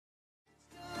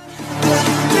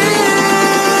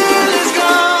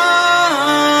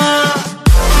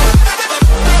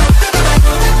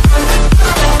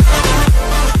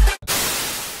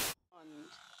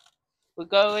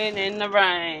going in the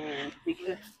rain.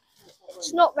 Because...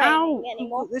 It's not raining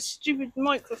anymore. This stupid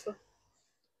microphone.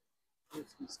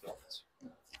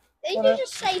 Didn't you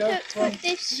just say put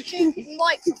this stupid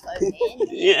microphone in?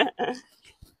 Yeah.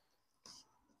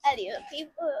 Elliot,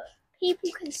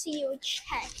 people can see your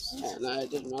chest. Yeah, no,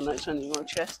 it doesn't matter. It's only my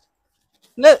chest.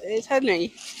 Look, it's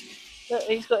Henry. Look,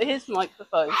 he's got his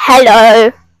microphone.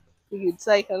 Hello. You could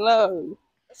say hello.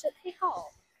 Does it pick up?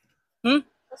 Hmm?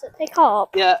 Does it pick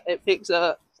up? Yeah, it picks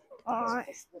up.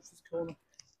 Alright.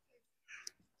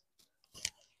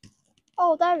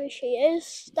 Oh, there she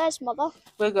is. There's Mother.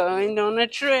 We're going on a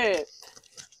trip.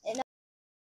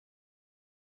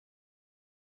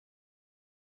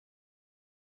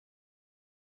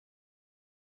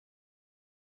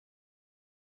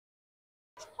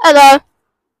 Hello.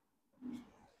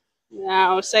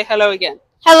 Now say hello again.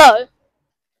 Hello.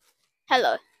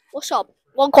 Hello. What's up?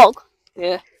 One cog.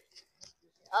 Yeah.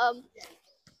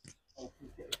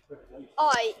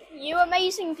 Alright, you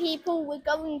amazing people, we're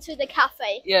going to the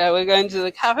cafe. Yeah, we're going to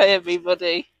the cafe,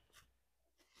 everybody.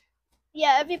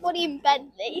 Yeah, everybody in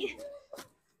Bentley.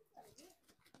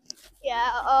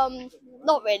 Yeah,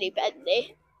 not really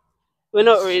Bentley. We're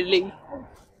not really.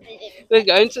 We're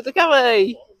going to the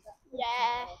cafe.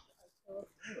 Yeah.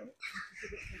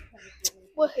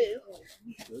 Woohoo.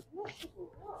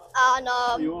 And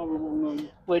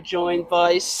we're joined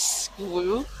by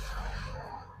Squirrel.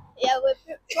 Yeah, we're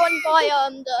joined by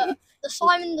the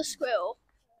Simon the Squirrel.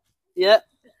 Yep.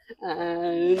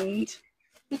 And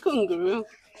the kangaroo.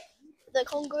 The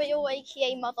kangaroo,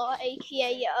 aka Mother,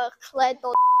 aka Claire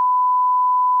Dodd.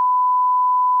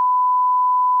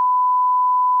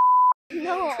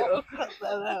 No. Oh, cut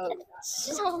that out.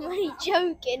 Somebody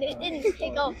joking. It didn't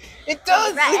pick up. It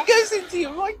does. The rest. It goes into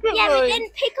your microphone. Yeah, but it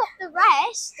didn't pick up the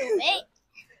rest of it.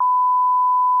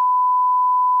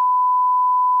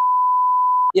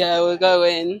 Yeah, we're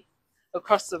going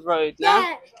across the road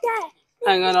now. Yeah.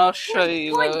 Hang on, I'll show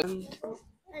you. Hang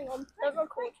on, don't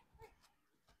record.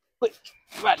 Quick,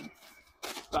 run.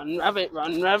 Run, rabbit,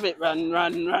 run, rabbit, run,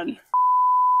 run, run.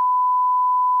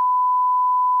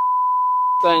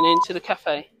 Going into the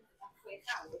cafe.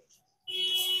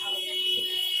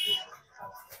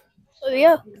 Oh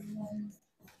yeah.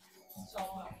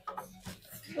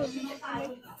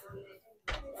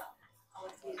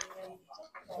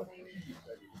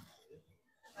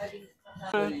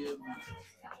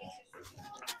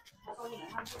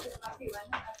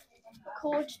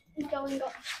 Record going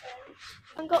upstairs.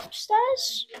 And go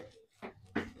upstairs.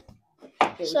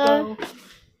 So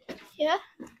yeah.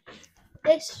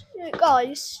 This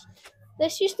guys,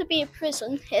 this used to be a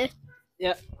prison here.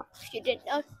 Yeah. If you didn't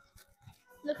know.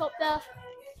 Look up there.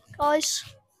 Guys.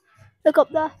 Look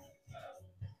up there.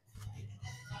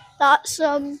 That's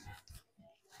when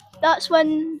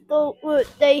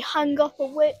they hang up a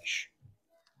witch.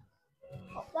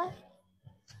 Up there.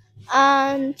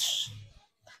 And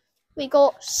we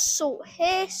got salt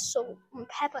here, salt and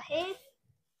pepper here.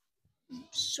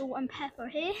 Salt and pepper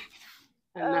here.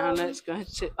 And now let's go and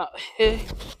sit up here.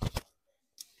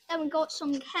 Then we got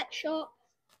some ketchup.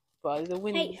 By the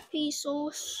window. HP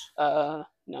sauce.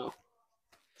 No.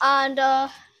 And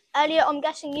Elliot, I'm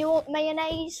guessing you want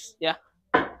mayonnaise? Yeah.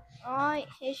 Alright,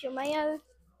 here's your mayo.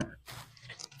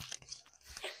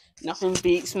 Nothing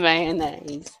beats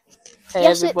mayonnaise. Hey,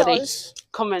 Yes, everybody, it does.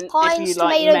 comment Heinz if you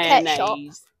like tomato mayonnaise. ketchup.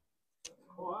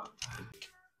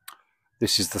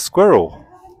 This is the squirrel.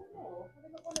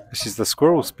 This is the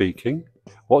squirrel speaking.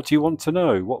 What do you want to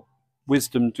know? What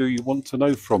wisdom do you want to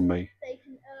know from me?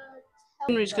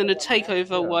 Henry's going to take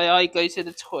over while I go to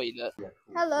the toilet.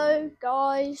 Hello,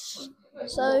 guys.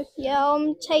 So, yeah,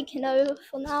 I'm taking over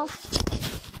for now.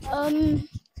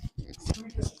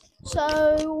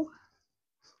 So,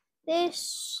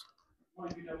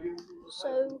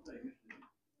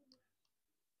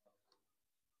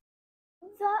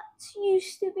 that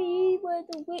used to be where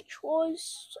the witch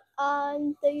was,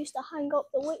 and they used to hang up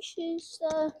the witches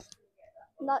there.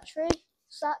 And that tree,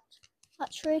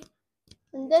 that tree,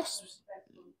 and this.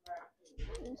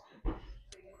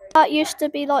 That used to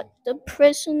be like the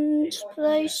prisons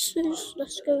places.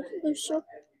 Let's go closer.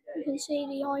 You can see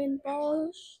the iron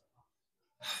bars,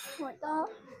 like that.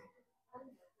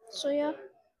 So yeah,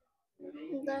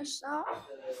 and there's that.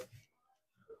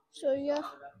 So yeah,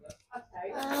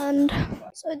 and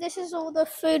so this is all the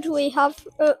food we have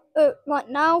right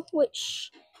now,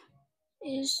 which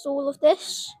is all of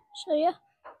this. So yeah.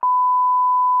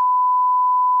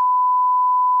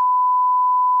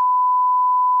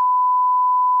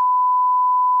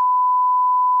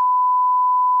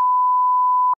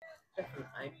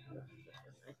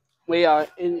 We are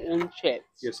eating chips.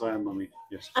 Yes, I am, Mummy.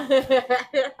 Yes.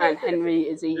 And Henry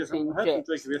is Yes, eating I had some chips.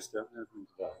 Jacob yesterday. I haven't had them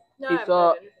today. No, He's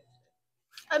got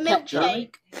a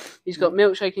milkshake. He's got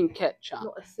milkshake and ketchup.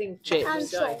 Not a thing. Chips. And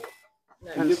salt.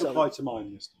 No. He And did salt. reply to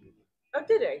mine yesterday. Oh,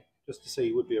 did he? Just to see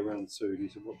he would be around soon. He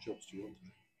said, "What jobs do you want?"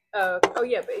 Oh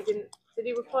yeah, but he didn't. Did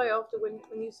he reply after when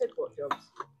you said what jobs?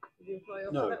 Did he reply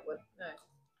after No. that one? No.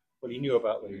 Well, he knew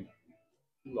about the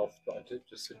loft, but I did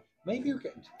just said maybe we're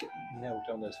getting to get nailed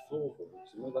down those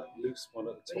floorboards. You know that loose one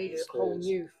at the top We of need the a whole stairs.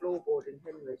 new floorboard in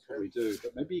Henry's That's what we room. do.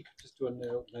 But maybe you could just do a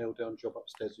nail down job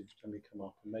upstairs every time you come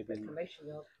up, and maybe Reclamation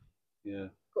yard. yeah.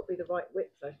 Got to be the right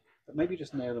width though. But maybe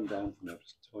just nail them down for now,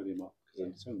 just tidy them up because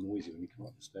they're so noisy when you come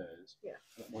up the stairs. Yeah.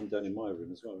 Got one down in my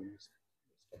room as well.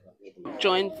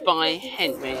 Joined by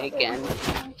Henry again.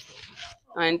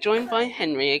 I'm joined by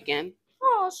Henry again.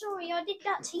 Oh, sorry, I did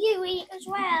that to you as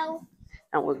well.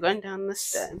 And we're going down the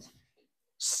stairs.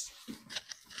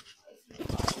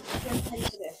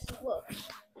 Look,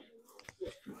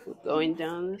 We're going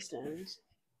down the stairs.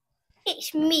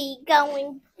 it's me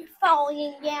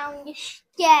falling down the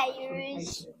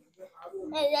stairs.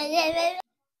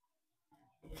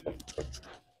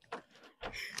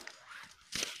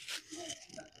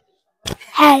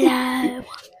 Hello.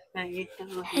 There you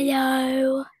go.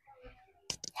 Hello.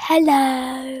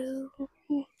 Hello.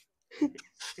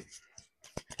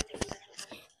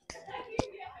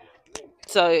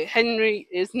 So Henry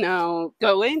is now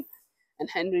going, and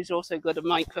Henry's also got a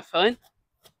microphone,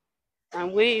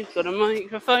 and we've got a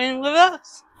microphone with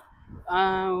us.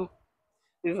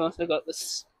 We've also got the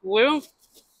squirrel.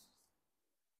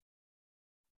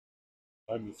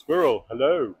 I'm the squirrel.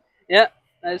 Hello. Yeah,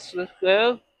 there's the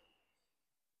squirrel.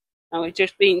 And we've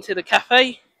just been to the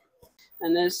cafe,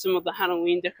 and there's some of the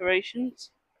Halloween decorations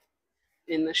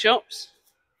in the shops.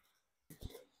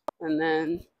 And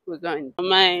then we're going to the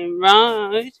main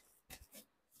road.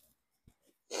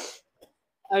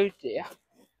 Oh dear,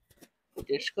 I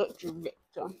just got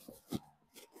dripped on.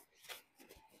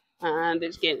 And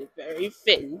it's getting very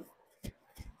thin.